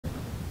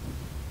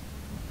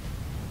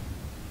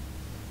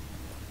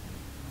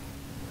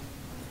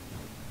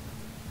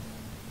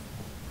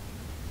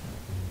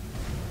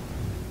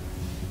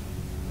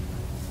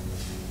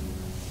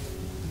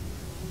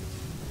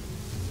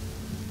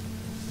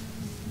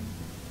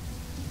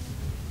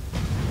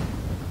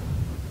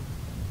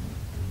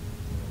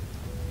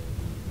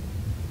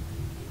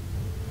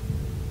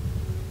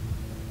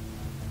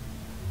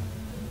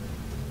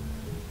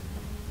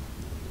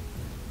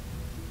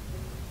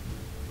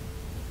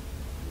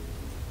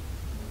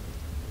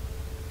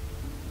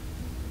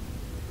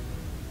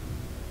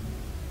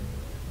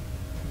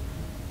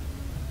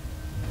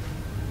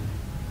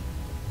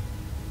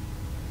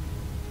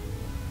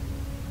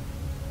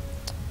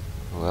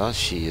Well,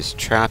 she is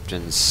trapped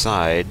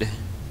inside.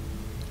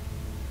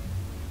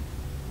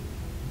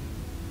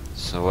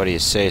 So what do you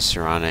say,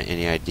 Serana?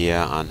 Any idea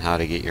on how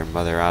to get your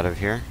mother out of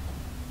here?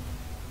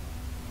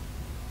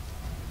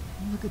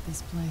 Look at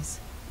this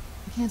place.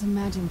 I can't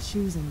imagine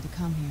choosing to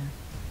come here.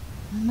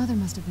 My mother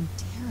must have been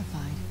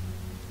terrified.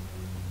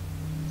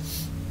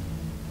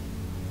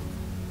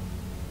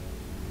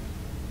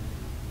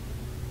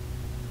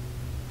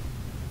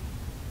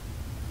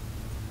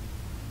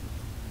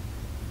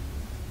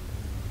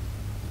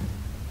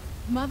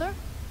 Mother?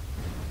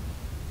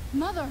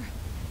 Mother!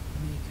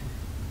 Maker.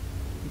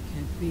 It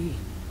can't be.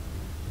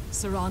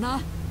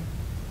 Serana?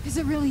 Is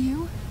it really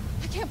you?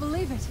 I can't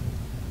believe it.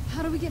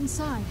 How do we get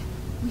inside?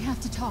 We have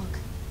to talk.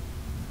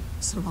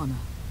 Serana,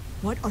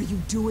 what are you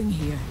doing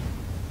here?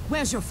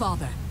 Where's your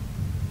father?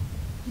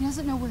 He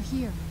doesn't know we're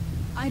here.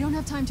 I don't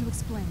have time to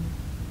explain.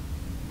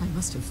 I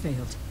must have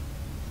failed.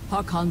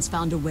 Harkon's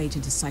found a way to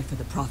decipher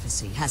the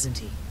prophecy, hasn't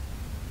he?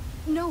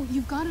 No,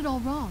 you've got it all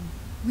wrong.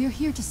 We're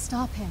here to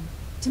stop him.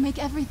 To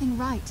make everything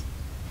right.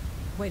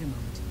 Wait a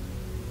moment.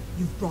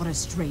 You've brought a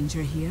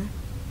stranger here?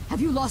 Have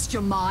you lost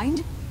your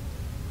mind?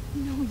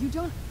 No, you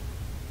don't...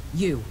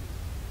 You,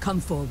 come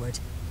forward.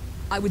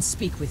 I would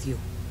speak with you.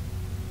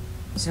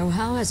 So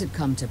how has it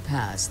come to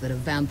pass that a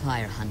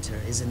vampire hunter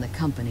is in the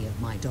company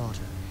of my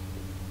daughter?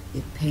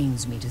 It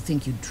pains me to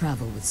think you'd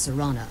travel with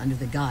Serana under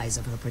the guise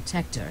of her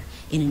protector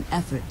in an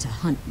effort to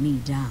hunt me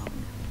down.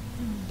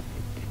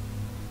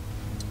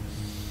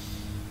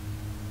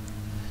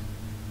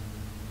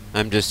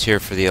 I'm just here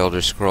for the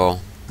Elder Scroll.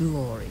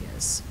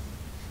 Glorious.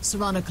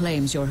 Serana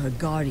claims you're her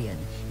guardian,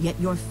 yet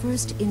your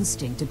first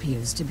instinct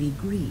appears to be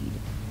greed.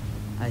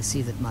 I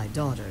see that my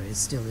daughter is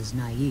still as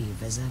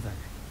naive as ever.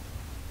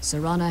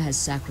 Serana has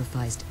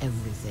sacrificed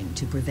everything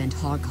to prevent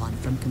Harkon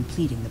from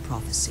completing the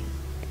prophecy.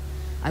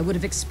 I would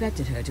have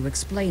expected her to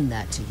explain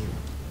that to you.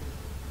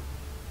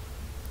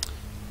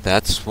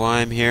 That's why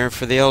I'm here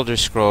for the Elder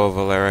Scroll,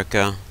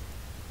 Valerica.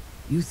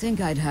 You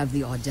think I'd have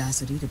the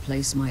audacity to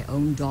place my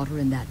own daughter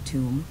in that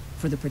tomb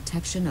for the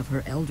protection of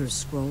her Elder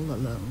Scroll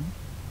alone?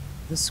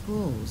 The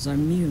scrolls are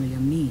merely a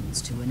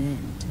means to an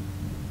end.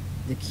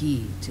 The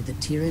key to the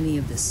tyranny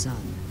of the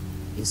sun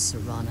is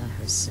Serana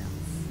herself.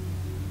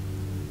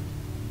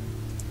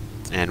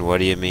 And what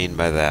do you mean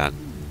by that?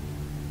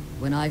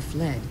 When I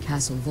fled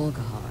Castle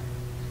Volkihar,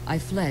 I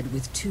fled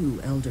with 2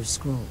 Elder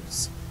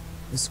Scrolls.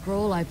 The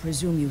scroll I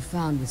presume you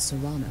found with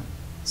Serana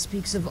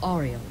speaks of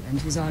Auriel and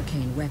his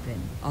arcane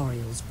weapon,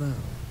 Auriel's bow.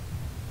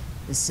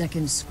 The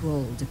second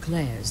scroll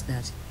declares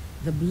that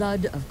the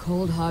blood of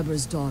Cold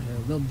Harbor's daughter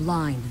will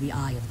blind the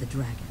eye of the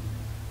dragon.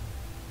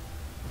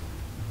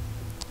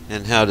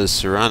 And how does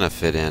Serana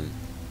fit in?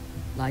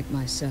 Like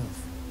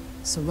myself,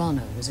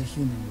 Serana was a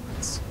human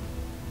once.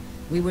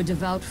 We were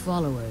devout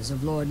followers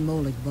of Lord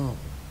Molig Bal.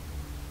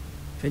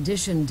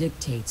 Tradition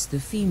dictates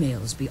the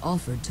females be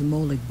offered to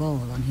Molig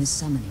Bal on his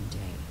summoning day.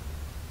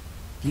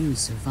 Few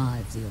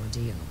survive the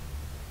ordeal.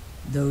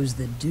 Those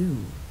that do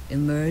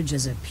emerge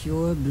as a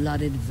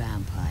pure-blooded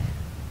vampire.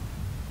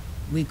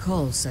 We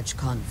call such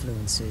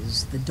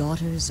confluences the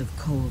Daughters of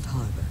Cold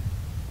Harbor.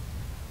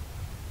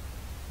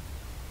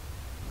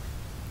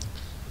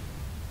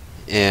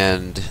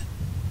 And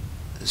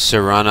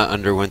Serana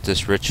underwent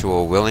this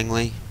ritual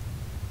willingly?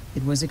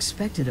 It was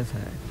expected of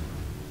her,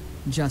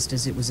 just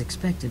as it was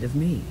expected of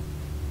me.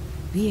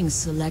 Being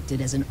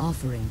selected as an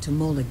offering to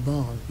Molig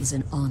Bal is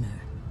an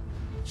honor.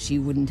 She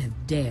wouldn't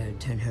have dared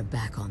turn her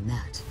back on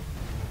that.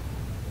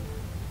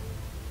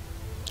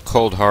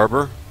 Cold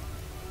Harbor?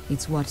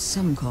 It's what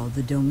some call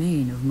the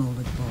domain of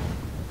Molig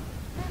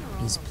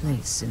Bal. His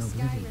place in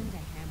oblivion.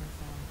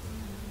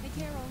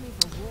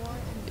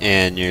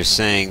 And you're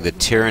saying the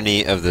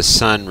tyranny of the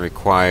sun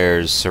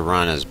requires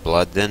Serana's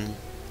blood, then?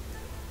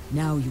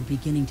 Now you're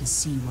beginning to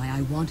see why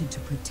I wanted to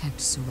protect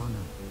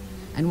Serana,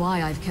 and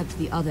why I've kept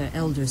the other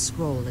Elder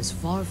Scroll as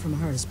far from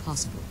her as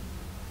possible.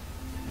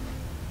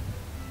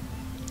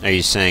 Are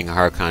you saying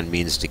Harkon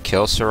means to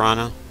kill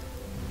Serana?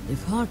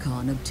 If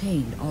Harkon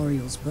obtained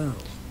Auriel's bow,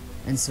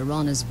 and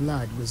Serana's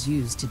blood was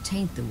used to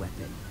taint the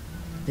weapon,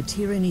 the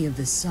tyranny of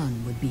the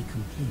sun would be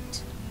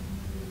complete.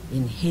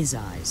 In his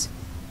eyes,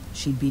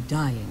 she'd be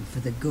dying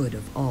for the good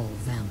of all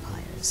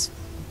vampires.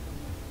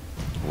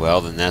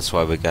 Well, then that's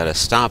why we gotta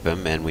stop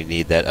him, and we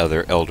need that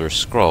other Elder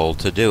Scroll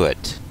to do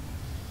it.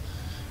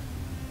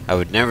 I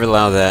would never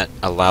allow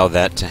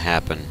that to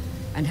happen.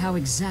 And how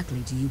exactly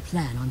do you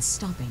plan on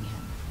stopping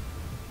him?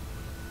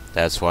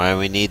 That's why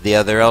we need the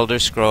other Elder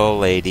Scroll,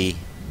 lady.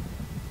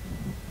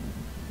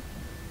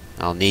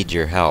 I'll need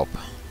your help.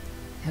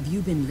 Have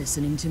you been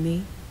listening to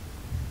me?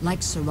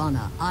 Like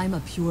Serana, I'm a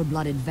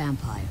pure-blooded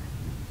vampire.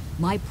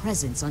 My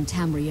presence on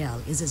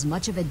Tamriel is as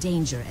much of a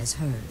danger as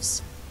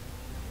hers.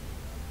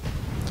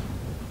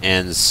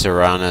 And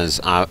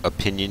Serana's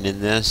opinion in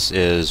this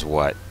is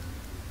what?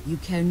 You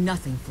care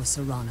nothing for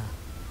Serana,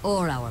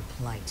 or our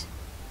plight.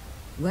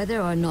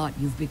 Whether or not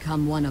you've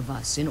become one of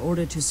us in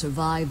order to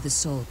survive the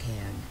Soul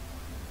Cairn,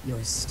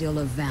 you're still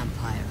a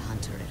vampire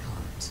hunter at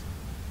heart.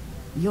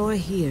 You're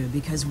here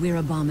because we're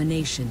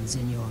abominations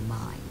in your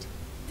mind.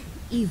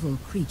 evil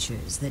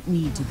creatures that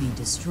need to be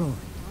destroyed.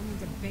 I'll need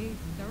to bathe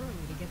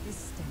thoroughly to get this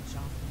stench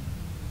off.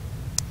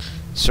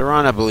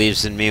 Serana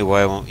believes in me,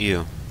 why won't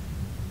you?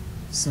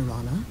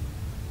 Serana?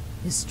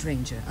 This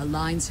stranger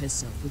aligns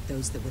herself with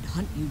those that would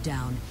hunt you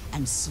down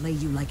and slay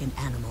you like an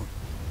animal.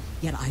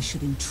 Yet I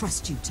should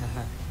entrust you to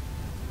her.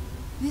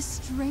 This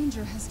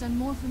stranger has done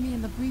more for me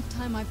in the brief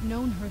time I've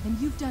known her than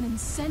you've done in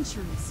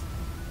centuries.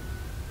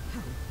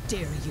 How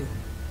dare you!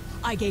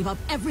 I gave up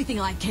everything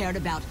I cared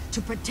about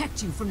to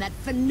protect you from that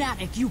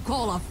fanatic you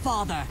call a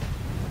father!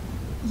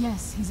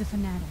 Yes, he's a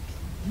fanatic.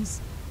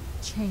 He's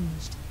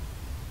changed.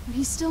 But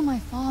he's still my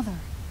father.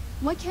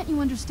 Why can't you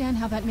understand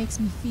how that makes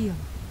me feel?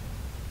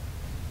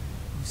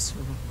 Oh,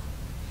 Serana,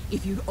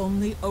 if you'd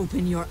only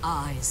open your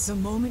eyes the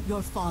moment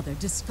your father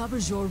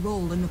discovers your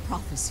role in the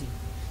prophecy,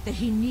 that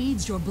he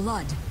needs your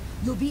blood,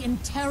 you'll be in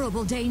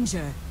terrible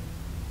danger.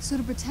 So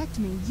to protect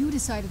me, you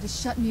decided to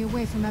shut me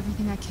away from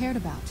everything I cared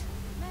about.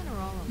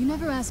 You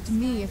never asked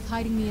me if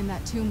hiding me in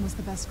that tomb was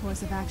the best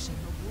course of action.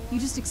 You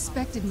just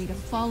expected me to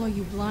follow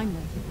you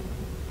blindly.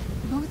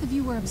 Both of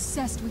you were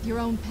obsessed with your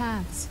own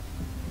paths.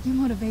 Your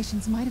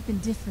motivations might have been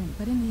different,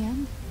 but in the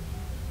end,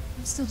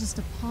 I'm still just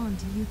a pawn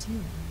to you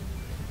two.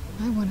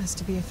 I want us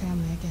to be a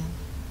family again.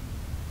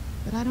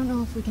 But I don't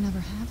know if we can ever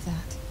have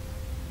that.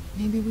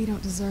 Maybe we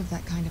don't deserve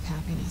that kind of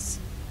happiness.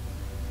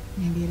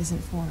 Maybe it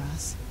isn't for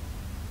us.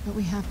 But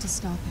we have to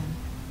stop him,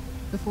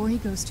 before he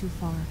goes too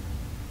far.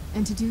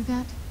 And to do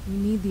that, we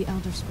need the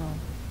Elder Scroll.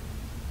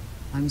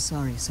 I'm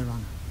sorry,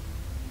 Serana.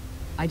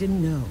 I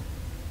didn't know.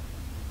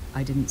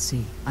 I didn't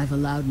see. I've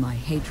allowed my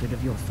hatred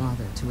of your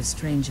father to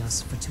estrange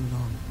us for too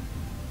long.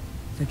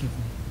 Forgive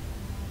me.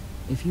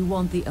 If you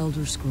want the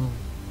Elder Scroll,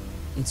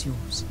 it's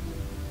yours.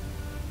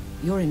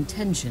 Your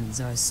intentions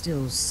are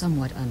still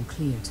somewhat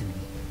unclear to me,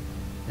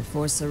 but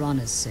for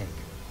Serana's sake,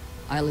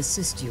 I'll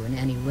assist you in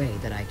any way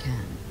that I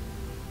can.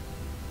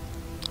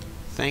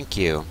 Thank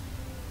you.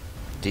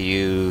 Do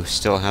you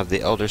still have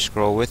the Elder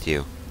Scroll with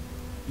you?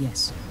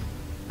 Yes.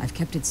 I've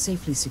kept it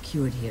safely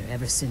secured here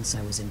ever since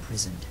I was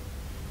imprisoned.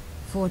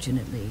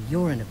 Fortunately,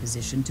 you're in a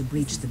position to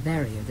breach the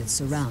barrier that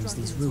surrounds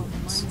these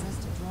ruins.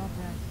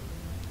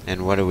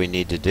 And what do we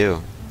need to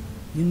do?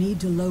 You need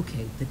to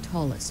locate the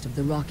tallest of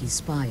the rocky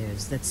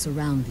spires that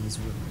surround these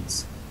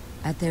ruins.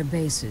 At their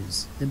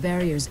bases, the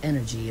barrier's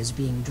energy is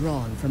being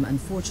drawn from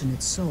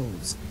unfortunate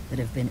souls that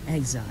have been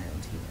exiled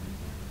here.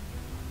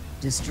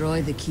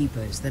 Destroy the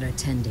keepers that are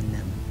tending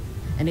them,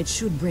 and it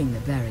should bring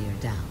the barrier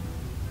down.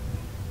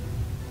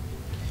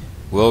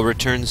 We'll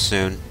return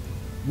soon.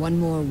 One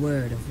more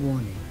word of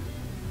warning.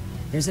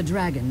 There's a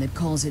dragon that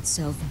calls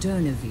itself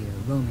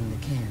Durnevere roaming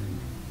the cairn.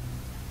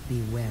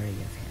 Be wary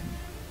of him.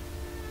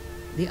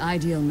 The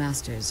Ideal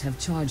Masters have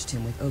charged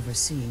him with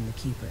overseeing the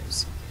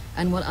keepers,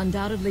 and will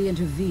undoubtedly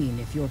intervene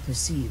if you're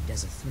perceived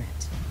as a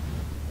threat.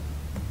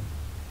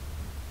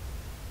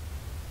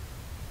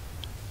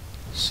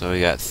 So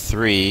we got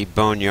 3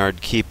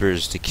 Boneyard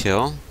Keepers to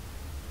kill.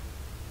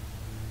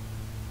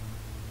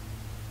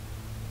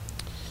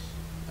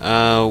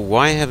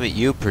 Why haven't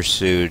you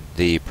pursued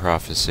the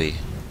prophecy?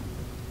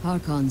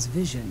 Harkon's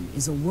vision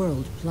is a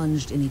world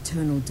plunged in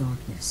eternal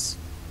darkness,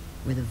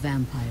 where the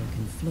vampire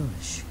can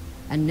flourish,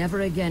 and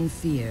never again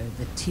fear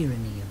the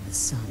tyranny of the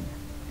sun.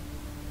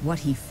 What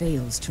he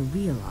fails to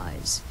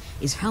realize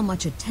is how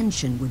much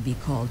attention would be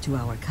called to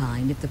our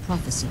kind if the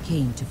prophecy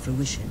came to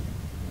fruition.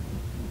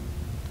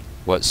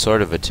 What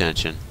sort of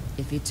attention?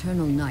 If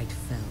eternal night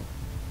fell,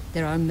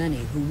 there are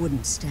many who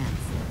wouldn't stand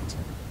for it.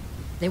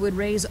 They would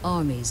raise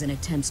armies in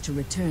attempts to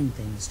return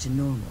things to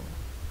normal.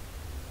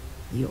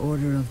 The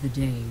order of the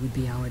day would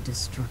be our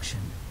destruction,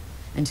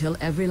 until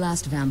every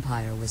last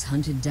vampire was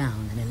hunted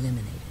down and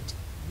eliminated.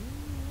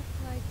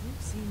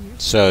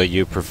 So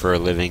you prefer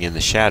living in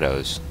the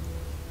shadows?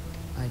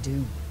 I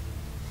do.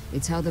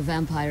 It's how the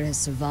vampire has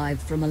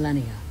survived for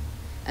millennia,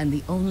 and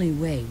the only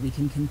way we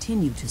can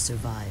continue to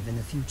survive in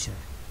the future.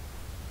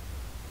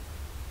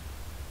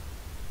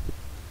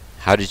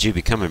 How did you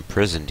become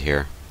imprisoned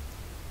here?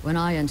 When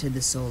I entered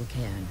the Soul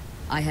Cairn,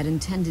 I had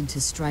intended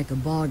to strike a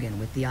bargain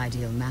with the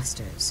Ideal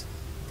Masters,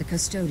 the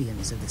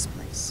custodians of this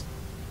place.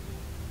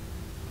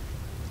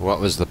 What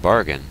was the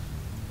bargain?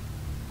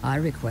 I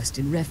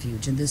requested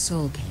refuge in the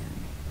Soul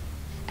Cairn,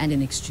 and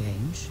in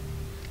exchange,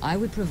 I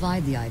would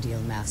provide the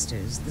Ideal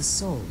Masters the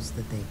souls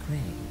that they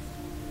crave.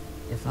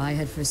 If I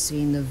had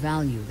foreseen the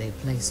value they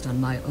placed on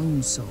my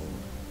own soul,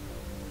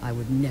 I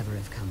would never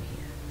have come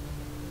here.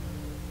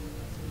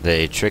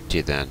 They tricked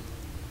you then?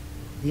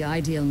 The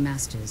Ideal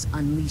Masters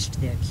unleashed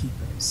their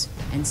keepers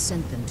and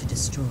sent them to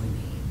destroy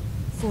me.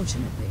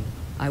 Fortunately,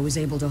 I was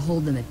able to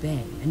hold them at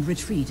bay and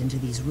retreat into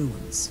these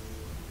ruins.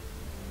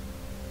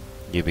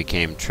 You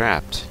became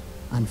trapped.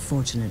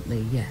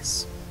 Unfortunately,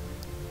 yes.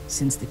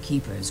 Since the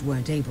keepers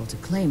weren't able to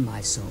claim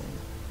my soul,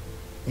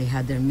 they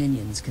had their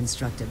minions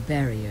construct a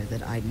barrier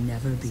that I'd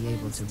never be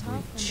able to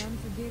breach.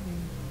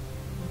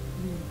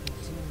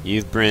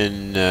 You've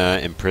been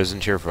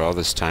imprisoned here for all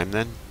this time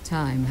then?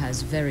 Time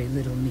has very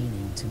little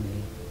meaning to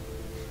me.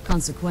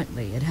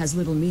 Consequently, it has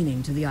little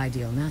meaning to the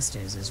Ideal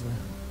Masters as well.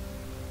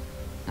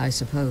 I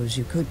suppose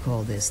you could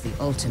call this the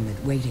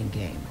ultimate waiting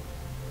game.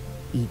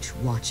 Each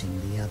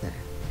watching the other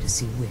to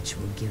see which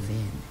will give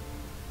in.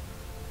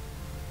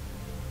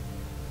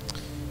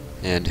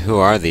 And who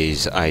are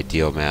these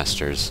ideal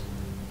masters?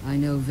 I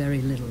know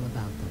very little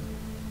about them.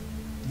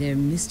 They're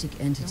mystic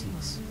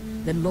entities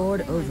that lord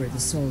over the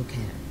soul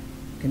cairn,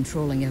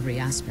 controlling every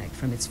aspect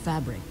from its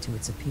fabric to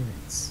its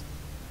appearance.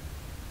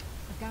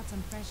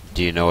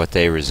 Do you know what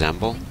they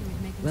resemble?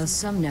 Well,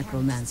 some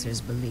necromancers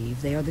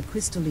believe they are the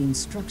crystalline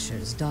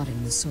structures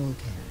dotting the soul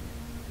cairn.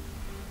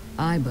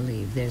 I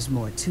believe there's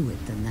more to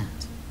it than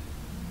that.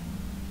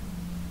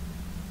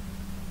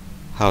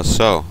 How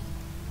so?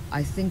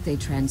 I think they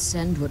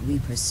transcend what we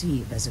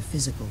perceive as a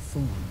physical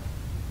form.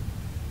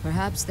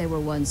 Perhaps they were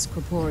once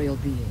corporeal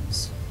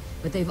beings,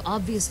 but they've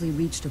obviously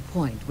reached a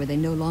point where they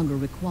no longer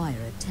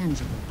require a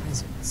tangible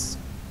presence.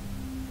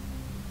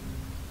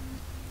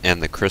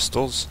 And the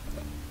crystals?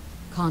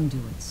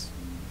 Conduits,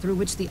 through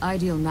which the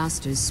ideal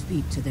masters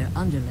speak to their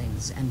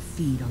underlings and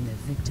feed on their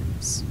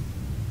victims.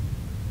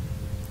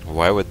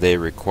 Why would they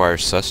require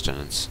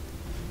sustenance?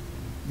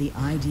 The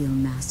ideal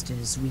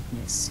master's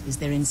weakness is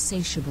their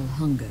insatiable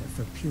hunger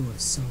for pure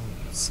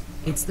souls.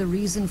 It's the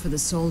reason for the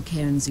soul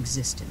cairn's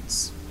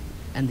existence,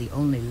 and the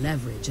only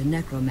leverage a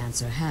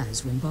necromancer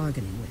has when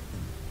bargaining with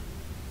them.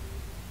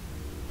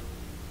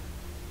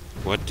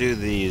 What do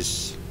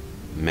these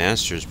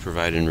masters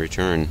provide in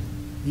return?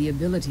 The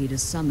ability to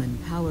summon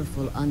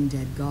powerful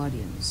undead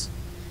guardians,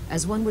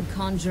 as one would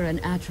conjure an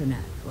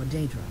Atronak or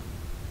Daedra.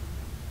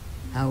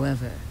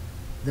 However,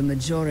 the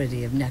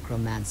majority of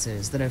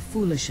necromancers that are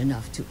foolish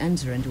enough to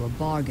enter into a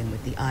bargain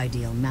with the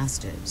ideal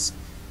masters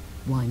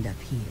wind up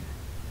here,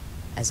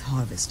 as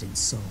harvested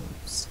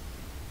souls.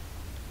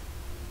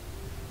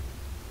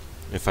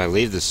 If I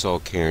leave the soul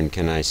cairn,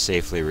 can I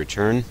safely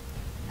return?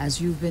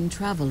 As you've been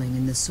traveling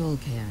in the soul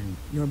cairn,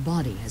 your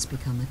body has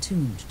become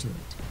attuned to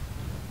it.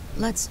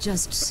 Let's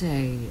just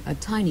say a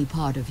tiny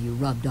part of you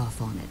rubbed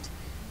off on it,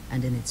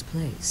 and in its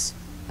place,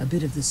 a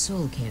bit of the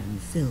soul cairn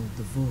filled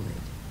the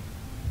void.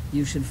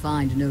 You should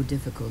find no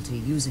difficulty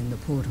using the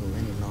portal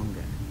any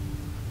longer.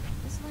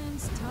 This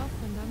land's tough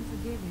and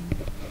unforgiving.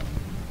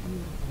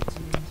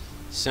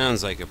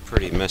 Sounds like a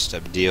pretty messed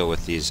up deal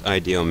with these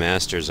ideal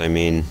masters. I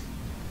mean,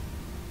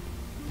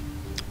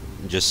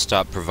 just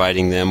stop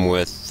providing them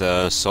with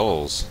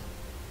souls.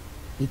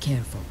 Be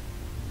careful,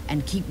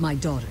 and keep my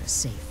daughter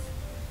safe.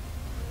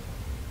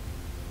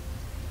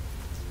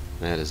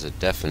 That is a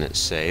definite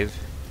save.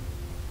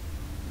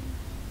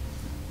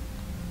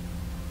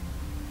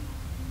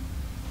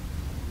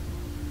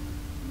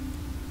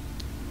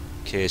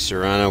 Okay,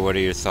 Serrano, what are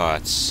your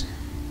thoughts?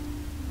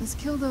 Let's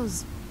kill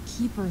those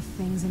keeper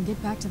things and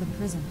get back to the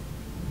prison.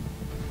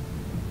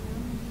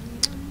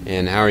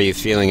 And how are you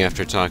feeling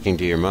after talking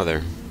to your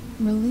mother?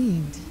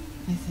 Relieved,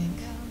 I think.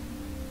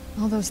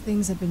 All those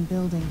things had been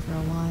building for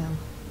a while.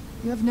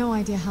 You have no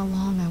idea how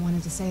long I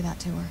wanted to say that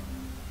to her.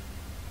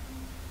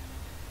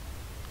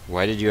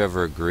 Why did you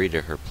ever agree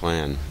to her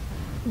plan?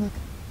 Look,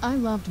 I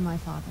loved my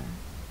father,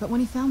 but when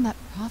he found that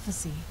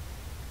prophecy,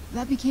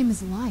 that became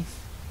his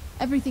life.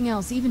 Everything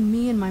else, even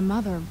me and my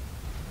mother,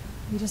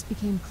 we just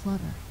became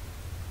clutter.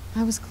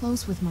 I was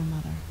close with my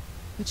mother,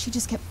 but she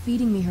just kept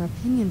feeding me her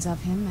opinions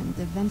of him, and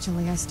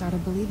eventually I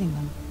started believing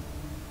them.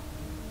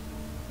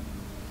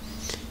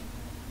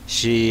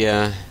 She,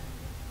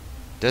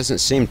 doesn't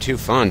seem too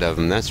fond of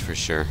him, that's for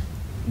sure.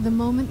 The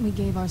moment we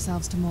gave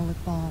ourselves to Molik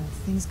Bal,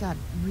 things got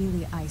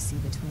really icy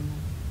between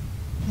them.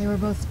 They were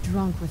both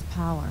drunk with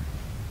power,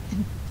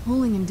 and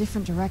pulling in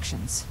different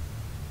directions.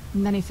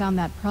 And then he found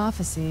that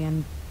prophecy,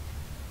 and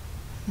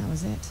that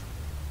was it.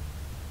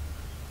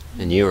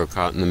 And you were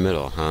caught in the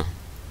middle, huh?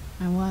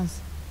 I was.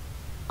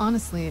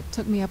 Honestly, it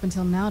took me up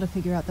until now to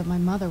figure out that my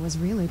mother was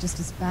really just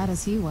as bad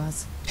as he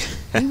was.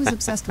 He was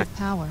obsessed with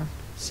power.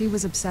 She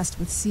was obsessed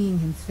with seeing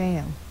him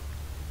fail.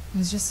 It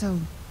was just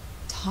so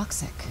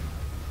toxic.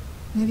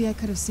 Maybe I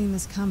could have seen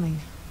this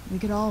coming. We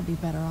could all be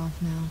better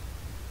off now.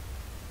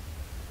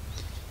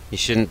 You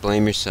shouldn't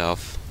blame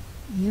yourself.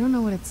 You don't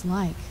know what it's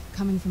like,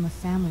 coming from a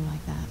family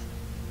like that.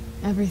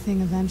 Everything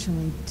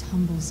eventually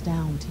tumbles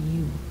down to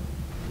you.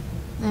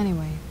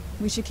 Anyway,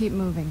 we should keep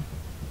moving.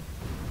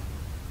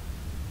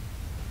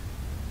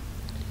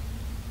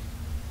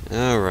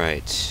 All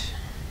right.